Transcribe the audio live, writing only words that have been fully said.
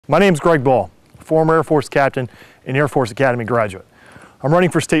My name's Greg Ball, former Air Force captain and Air Force Academy graduate. I'm running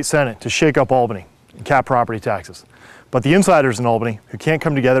for state senate to shake up Albany and cap property taxes. But the insiders in Albany, who can't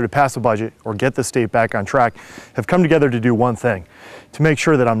come together to pass a budget or get the state back on track, have come together to do one thing, to make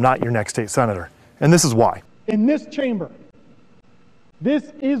sure that I'm not your next state senator. And this is why. In this chamber,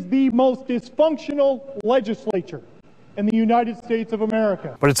 this is the most dysfunctional legislature in the United States of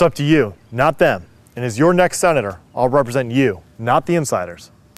America. But it's up to you, not them. And as your next senator, I'll represent you, not the insiders.